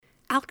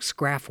Alex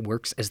Graff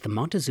works as the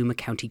Montezuma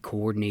County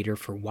Coordinator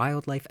for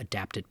Wildlife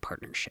Adapted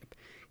Partnership.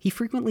 He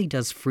frequently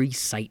does free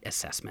site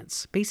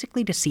assessments,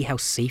 basically to see how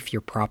safe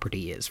your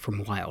property is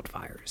from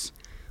wildfires.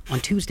 On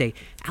Tuesday,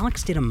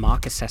 Alex did a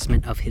mock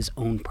assessment of his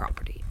own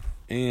property.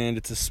 And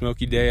it's a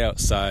smoky day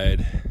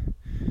outside.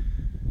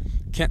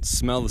 Can't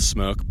smell the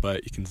smoke,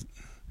 but you can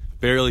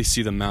barely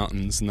see the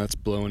mountains, and that's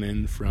blowing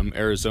in from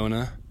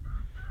Arizona.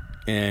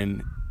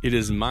 And it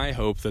is my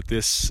hope that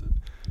this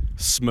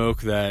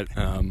smoke that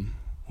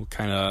will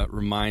kind of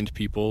remind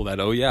people that,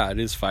 oh yeah, it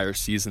is fire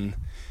season,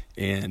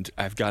 and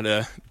I've got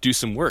to do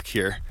some work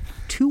here.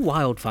 2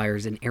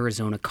 wildfires in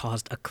Arizona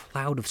caused a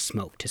cloud of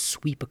smoke to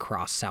sweep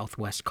across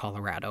southwest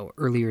Colorado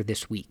earlier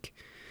this week.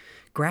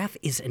 Graff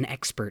is an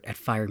expert at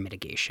fire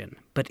mitigation,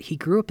 but he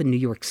grew up in New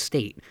York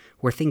State,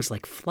 where things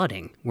like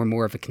flooding were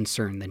more of a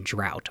concern than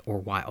drought or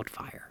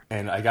wildfire.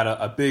 And I got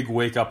a big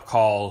wake-up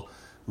call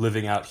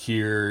living out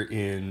here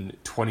in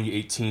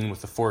 2018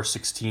 with the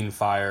 416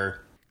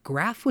 fire.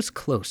 Graff was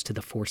close to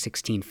the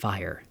 416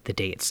 fire the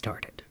day it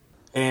started.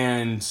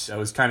 And I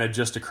was kind of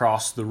just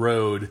across the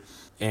road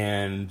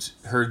and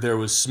heard there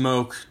was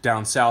smoke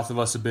down south of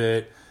us a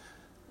bit.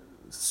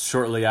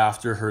 Shortly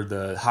after, heard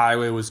the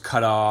highway was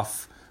cut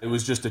off. It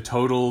was just a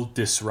total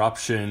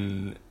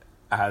disruption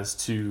as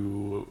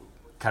to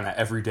kind of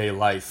everyday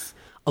life.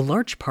 A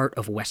large part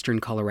of western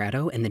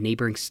Colorado and the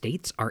neighboring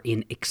states are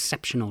in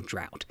exceptional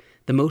drought,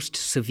 the most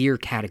severe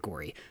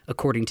category,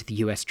 according to the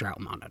U.S. Drought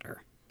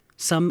Monitor.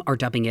 Some are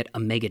dubbing it a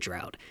mega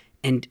drought,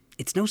 and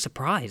it's no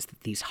surprise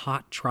that these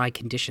hot, dry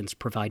conditions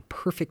provide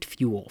perfect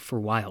fuel for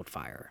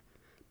wildfire.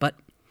 But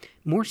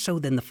more so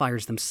than the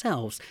fires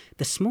themselves,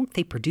 the smoke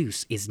they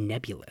produce is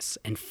nebulous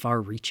and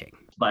far-reaching.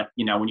 But,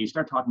 when you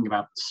start talking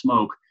about the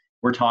smoke,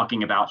 we're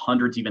talking about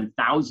hundreds, even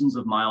thousands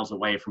of miles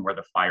away from where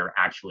the fire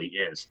actually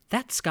is.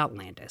 That's Scott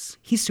Landis.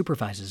 He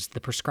supervises the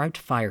Prescribed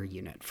Fire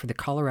Unit for the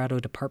Colorado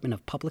Department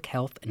of Public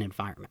Health and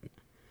Environment.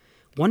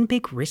 One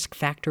big risk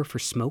factor for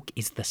smoke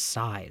is the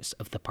size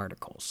of the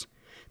particles.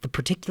 The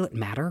particulate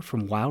matter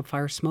from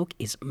wildfire smoke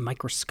is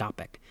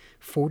microscopic,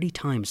 40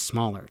 times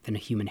smaller than a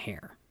human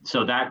hair.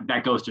 So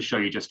that goes to show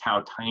you just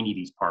how tiny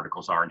these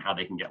particles are and how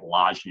they can get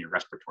lodged in your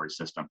respiratory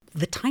system.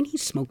 The tiny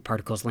smoke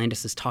particles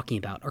Landis is talking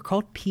about are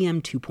called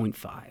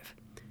PM2.5.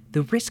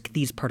 The risk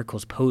these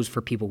particles pose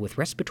for people with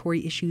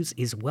respiratory issues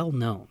is well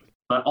known.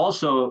 But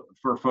also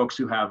for folks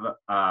who have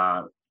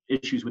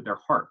issues with their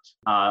heart.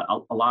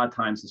 A lot of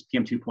times this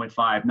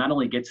PM2.5 not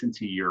only gets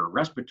into your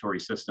respiratory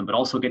system, but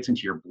also gets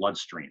into your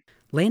bloodstream.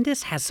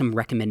 Landis has some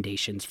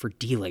recommendations for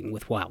dealing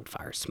with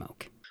wildfire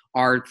smoke.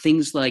 Are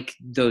things like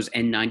those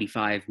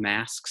N95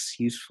 masks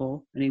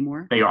useful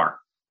anymore? They are.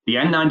 The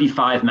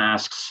N95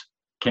 masks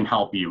can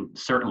help you,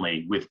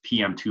 certainly, with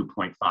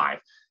PM2.5.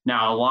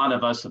 Now, a lot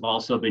of us have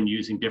also been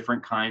using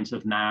different kinds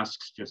of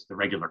masks, just the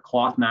regular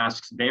cloth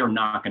masks. They are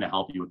not going to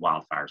help you with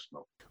wildfire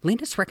smoke.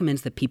 Landis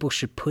recommends that people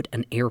should put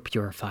an air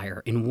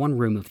purifier in one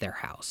room of their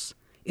house.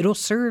 It'll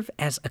serve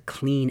as a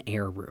clean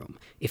air room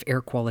if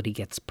air quality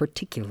gets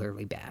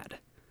particularly bad.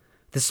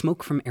 The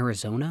smoke from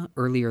Arizona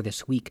earlier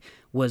this week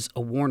was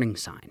a warning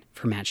sign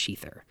for Matt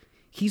Schiether.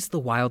 He's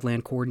the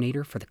wildland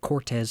coordinator for the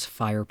Cortez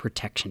Fire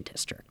Protection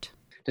District.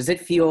 Does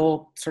it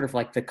feel sort of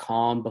like the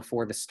calm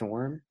before the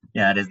storm?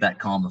 Yeah, it is that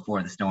calm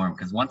before the storm,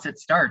 because once it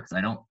starts,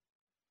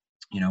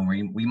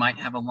 we might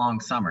have a long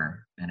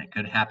summer and it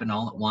could happen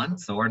all at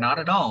once or not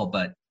at all,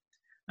 but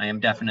I am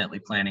definitely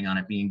planning on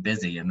it being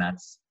busy, and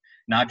that's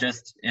not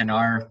just in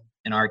our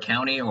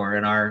county or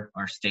in our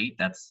state,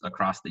 that's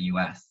across the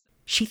U.S.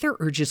 Schiether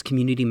urges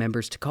community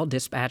members to call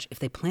dispatch if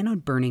they plan on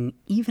burning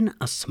even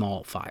a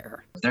small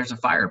fire. If there's a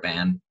fire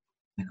ban,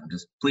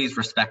 just please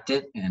respect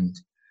it, and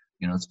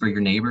it's for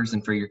your neighbors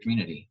and for your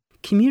community.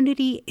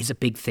 Community is a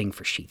big thing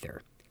for Schiether.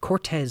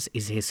 Cortez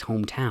is his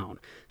hometown,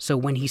 so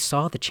when he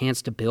saw the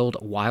chance to build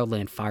a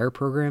wildland fire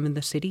program in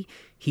the city,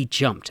 he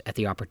jumped at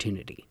the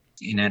opportunity.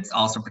 And it's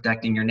also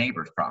protecting your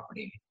neighbor's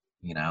property.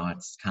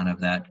 It's kind of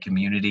that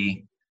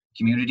community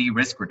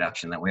risk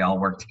reduction that we all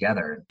work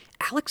together.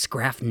 Alex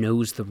Graff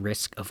knows the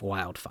risk of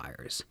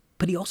wildfires,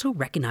 but he also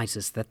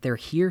recognizes that they're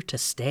here to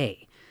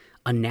stay,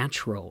 a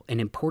natural and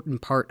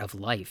important part of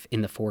life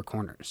in the Four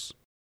Corners.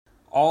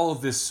 All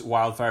of this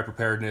wildfire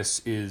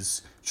preparedness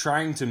is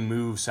trying to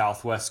move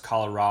southwest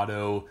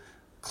Colorado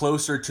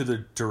closer to the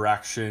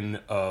direction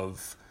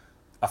of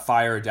a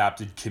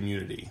fire-adapted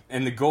community.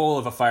 And the goal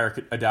of a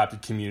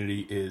fire-adapted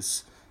community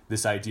is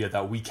this idea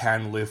that we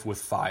can live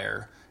with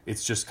fire.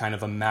 It's just kind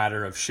of a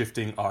matter of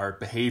shifting our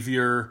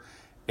behavior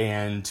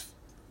and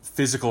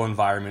physical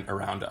environment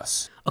around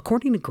us.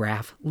 According to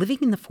Graff, living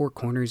in the Four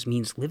Corners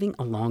means living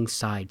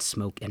alongside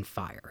smoke and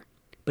fire.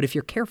 But if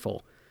you're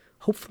careful,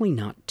 hopefully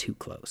not too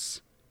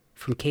close.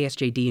 From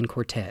KSJD in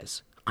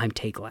Cortez, I'm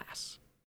Tay Glass.